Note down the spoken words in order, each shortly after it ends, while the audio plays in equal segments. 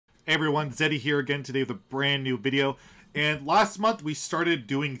Hey everyone, Zeddy here again today with a brand new video. And last month we started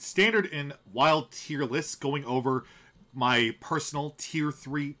doing standard and wild tier lists, going over my personal tier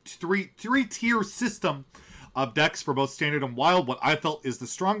three tier system of decks for both standard and wild, what I felt is the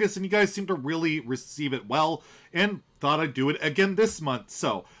strongest, and you guys seem to really receive it well, and thought I'd do it again this month.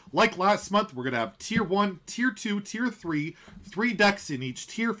 So, like last month, we're going to have tier 1, tier 2, tier 3, 3 decks in each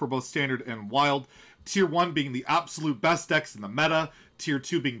tier for both standard and wild. Tier 1 being the absolute best decks in the meta, Tier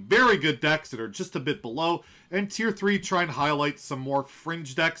 2 being very good decks that are just a bit below, and Tier 3 try and highlight some more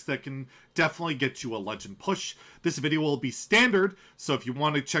fringe decks that can definitely get you a legend push. This video will be standard, so if you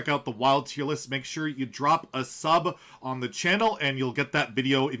want to check out the wild tier list, make sure you drop a sub on the channel and you'll get that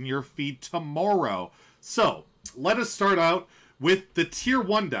video in your feed tomorrow. So, let us start out with the Tier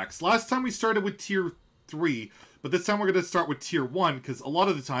 1 decks. Last time we started with Tier 3, but this time we're going to start with Tier 1, because a lot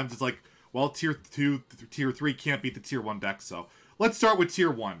of the times it's like, well, Tier 2, Tier 3 can't beat the Tier 1 deck, so let's start with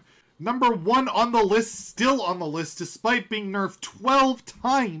Tier 1. Number 1 on the list, still on the list, despite being nerfed 12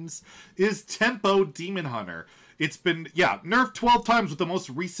 times, is Tempo Demon Hunter. It's been, nerfed 12 times, with the most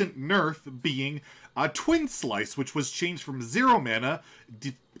recent nerf being Twin Slice, which was changed from 0 mana,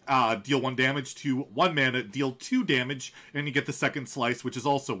 deal 1 damage, to 1 mana, deal 2 damage, and you get the second slice, which is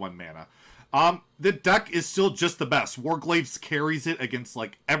also 1 mana. The deck is still just the best. Warglaives carries it against,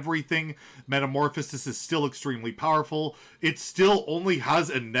 like, everything. Metamorphosis is still extremely powerful. It still only has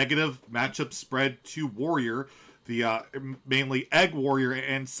a negative matchup spread to Warrior, the, mainly Egg Warrior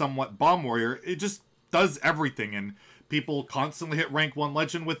and somewhat Bomb Warrior. It just does everything, and people constantly hit rank 1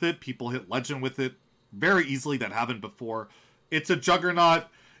 Legend with it. People hit Legend with it very easily that haven't before. It's a juggernaut.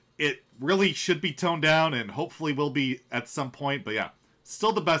 It really should be toned down, and hopefully will be at some point, but yeah,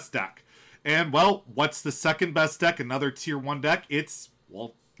 still the best deck. And, well, what's the second best deck? Another Tier 1 deck? It's,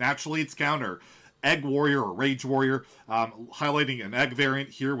 well, naturally it's counter. Egg Warrior or Rage Warrior, highlighting an egg variant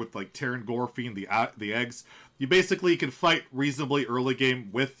here with, like, Terran Gore feeding the eggs. You basically can fight reasonably early game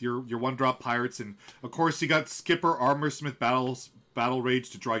with your 1-drop pirates, and, of course, you got Skipper, Armorsmith, Battle Rage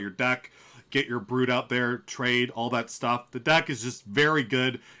to draw your deck, get your Brood out there, trade, all that stuff. The deck is just very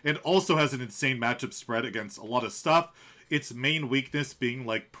good, and also has an insane matchup spread against a lot of stuff. Its main weakness being,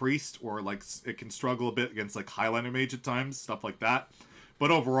 like, Priest, or, like, it can struggle a bit against, like, Highlander Mage at times, stuff like that.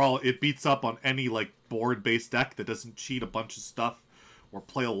 But overall, it beats up on any, like, board-based deck that doesn't cheat a bunch of stuff or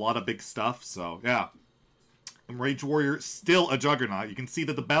play a lot of big stuff, so, yeah. And Rage Warrior, still a juggernaut. You can see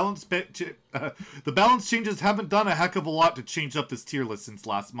that the balance changes haven't done a heck of a lot to change up this tier list since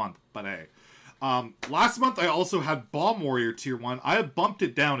last month, but hey. Last month, I also had Bomb Warrior Tier 1. I have bumped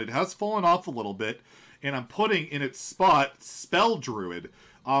it down. It has fallen off a little bit, and I'm putting in its spot Spell Druid.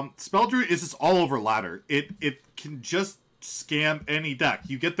 Spell Druid is just all over ladder. It can just scam any deck.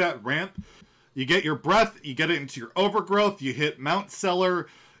 You get that ramp, you get your breath, you get it into your overgrowth, you hit Mount Cellar,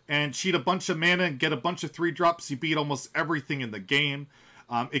 and cheat a bunch of mana and get a bunch of 3-drops, you beat almost everything in the game.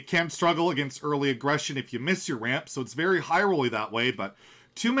 It can struggle against early aggression if you miss your ramp, so it's very high rolly that way, but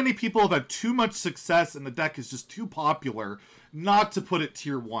too many people have had too much success and the deck is just too popular not to put it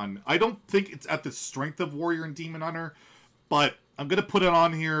Tier 1. I don't think it's at the strength of Warrior and Demon Hunter, but I'm going to put it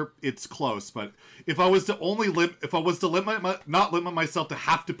on here. It's close, but if I was to not limit myself to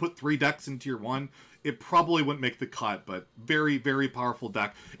have to put 3 decks in Tier 1, it probably wouldn't make the cut, but very, very powerful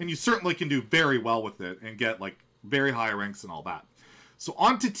deck. And you certainly can do very well with it and get, like, very high ranks and all that. So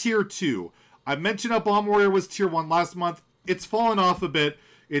on to Tier 2. I mentioned how Bomb Warrior was Tier 1 last month. It's fallen off a bit.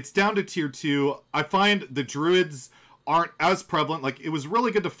 It's down to Tier 2. I find the Druids aren't as prevalent. Like, it was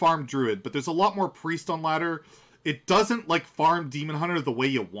really good to farm Druid, but there's a lot more Priest on ladder. It doesn't, like, farm Demon Hunter the way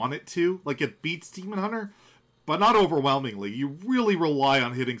you want it to. Like, it beats Demon Hunter, but not overwhelmingly. You really rely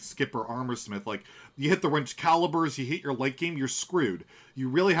on hitting Skipper, Armorsmith. Like, you hit the Wrench Calibers, you hit your late game, you're screwed. You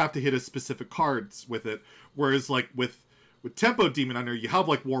really have to hit a specific cards with it. Whereas, like, with Tempo Demon Hunter, you have,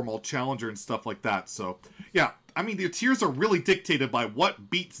 like, Warmaul Challenger and stuff like that. So, yeah, I mean, the tiers are really dictated by what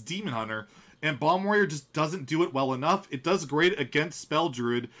beats Demon Hunter, and Bomb Warrior just doesn't do it well enough. It does great against Spell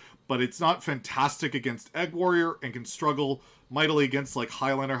Druid, but it's not fantastic against Egg Warrior, and can struggle mightily against, like,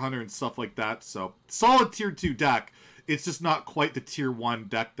 Highlander Hunter and stuff like that. So, solid Tier 2 deck. It's just not quite the Tier 1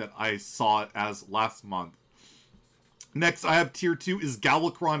 deck that I saw it as last month. Next, I have Tier 2 is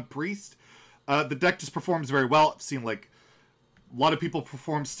Galakrond Priest. The deck just performs very well. I've seen, like, a lot of people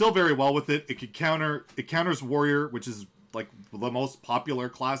perform still very well with it. It counters Warrior, which is, like, the most popular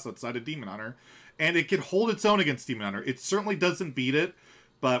class outside of Demon Hunter. And it can hold its own against Demon Hunter. It certainly doesn't beat it,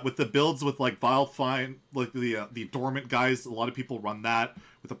 but with the builds with, like, Vilefine, like, the Dormant guys, a lot of people run that.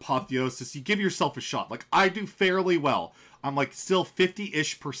 With Apotheosis, you give yourself a shot. Like, I do fairly well. I'm like still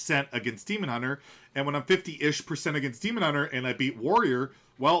 50-ish% against Demon Hunter. And when I'm 50-ish% against Demon Hunter and I beat Warrior,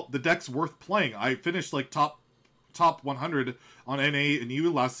 well, the deck's worth playing. I finished like top 100 on NA and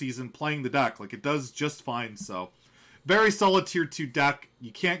U last season playing the deck. Like, it does just fine. So very solid tier 2 deck.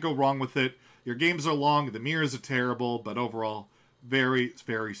 You can't go wrong with it. Your games are long, the mirrors are terrible, but overall very,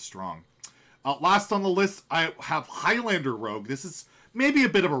 very strong. Last on the list, I have Highlander Rogue. This is maybe a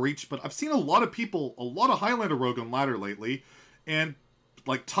bit of a reach, but I've seen a lot of people, a lot of Highlander Rogue on ladder lately, and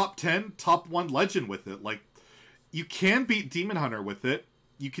like top 10, top 1 legend with it. Like, you can beat Demon Hunter with it.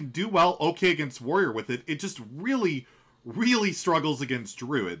 You can do well, okay, against Warrior with it. It just really, really struggles against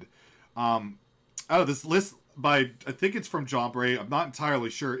Druid. Out of this list by, I think it's from John Bray, I'm not entirely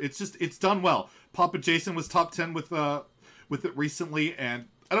sure. It's done well. Papa Jason was top 10 with it recently, and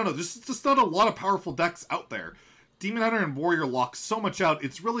I don't know, there's just not a lot of powerful decks out there. Demon Hunter and Warrior lock so much out,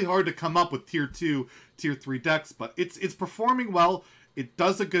 it's really hard to come up with tier 2, tier 3 decks, but it's performing well. It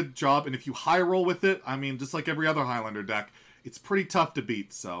does a good job, and if you high roll with it, I mean, just like every other Highlander deck, it's pretty tough to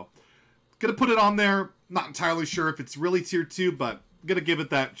beat. So, gonna put it on there. Not entirely sure if it's really tier 2, but gonna give it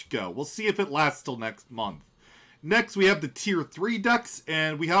that go. We'll see if it lasts till next month. Next, we have the tier 3 decks,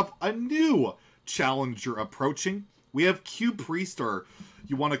 and we have a new challenger approaching. We have Q Priest, or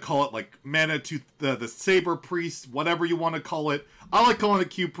you want to call it like Mana to the Saber Priest, whatever you want to call it. I like calling it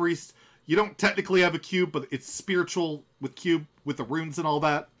Q Priest. You don't technically have a cube, but it's spiritual with cube, with the runes and all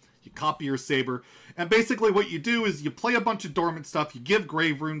that. You copy your Saber. And basically what you do is you play a bunch of dormant stuff, you give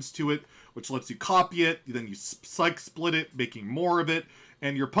grave runes to it, which lets you copy it, then you psych split it, making more of it,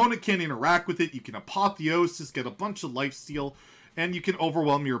 and your opponent can interact with it. You can apotheosis, get a bunch of lifesteal, and you can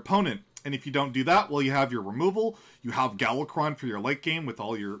overwhelm your opponent. And if you don't do that, well, you have your removal, you have Galakrond for your late game with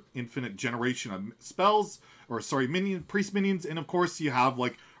all your infinite generation of spells, or sorry, priest minions, and of course you have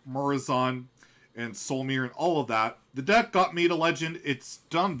like Murazan and Solmir and all of that. The deck got made a legend. It's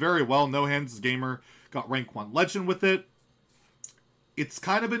done very well. No Hands Gamer got rank 1 legend with it. It's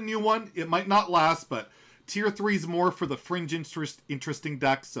kind of a new one. It might not last, but tier 3 is more for the fringe interesting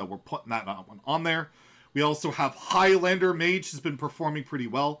decks, so we're putting that one on there. We also have Highlander Mage, has been performing pretty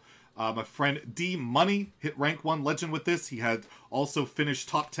well. My friend D Money hit rank 1 legend with this. He had also finished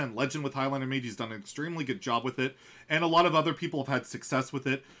top 10 legend with Highlander Mage. He's done an extremely good job with it. And a lot of other people have had success with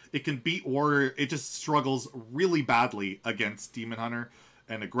it. It can beat Warrior. It just struggles really badly against Demon Hunter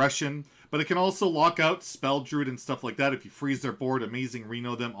and aggression. But it can also lock out Spell Druid and stuff like that. If you freeze their board, amazing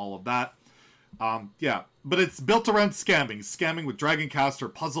Reno them, all of that. Yeah, but it's built around scamming. Scamming with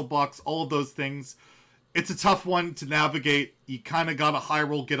Dragoncaster, Puzzle Box, all of those things. It's a tough one to navigate. You kind of got to high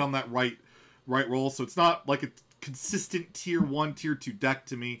roll, get on that right roll. So it's not like a consistent tier 1, tier 2 deck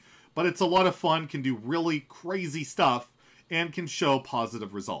to me. But it's a lot of fun, can do really crazy stuff, and can show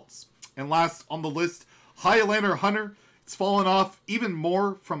positive results. And last on the list, Highlander Hunter. It's fallen off even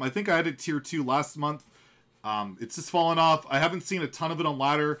more from, I think I had it tier 2 last month. It's just fallen off. I haven't seen a ton of it on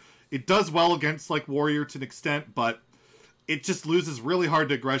ladder. It does well against like Warrior to an extent, but it just loses really hard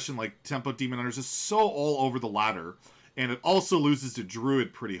to aggression. Like Tempo Demon Hunter is just so all over the ladder. And it also loses to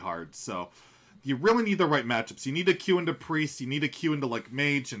Druid pretty hard. So you really need the right matchups. You need a Q into Priest. You need a Q into like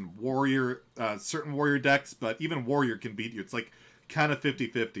Mage and Warrior, certain Warrior decks. But even Warrior can beat you. It's like kind of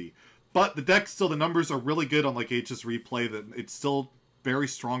 50-50. But the deck still, the numbers are really good on like HS Replay. That it's still very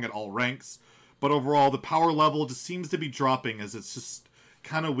strong at all ranks. But overall, the power level just seems to be dropping as it's just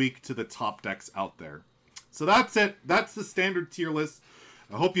kind of weak to the top decks out there. So that's it. That's the standard tier list.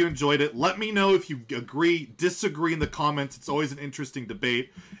 I hope you enjoyed it. Let me know if you agree, disagree in the comments. It's always an interesting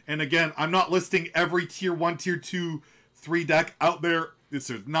debate. And again, I'm not listing every tier 1, tier 2, 3 deck out there. There's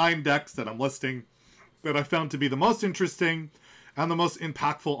 9 decks that I'm listing that I found to be the most interesting and the most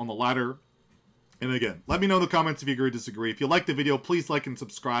impactful on the ladder. And again, let me know in the comments if you agree or disagree. If you like the video, please like and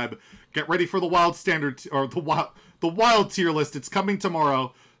subscribe. Get ready for the wild standard, or the wild tier list. It's coming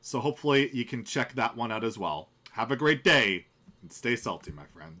tomorrow. So hopefully you can check that one out as well. Have a great day, and stay salty, my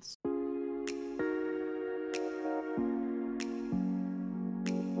friends.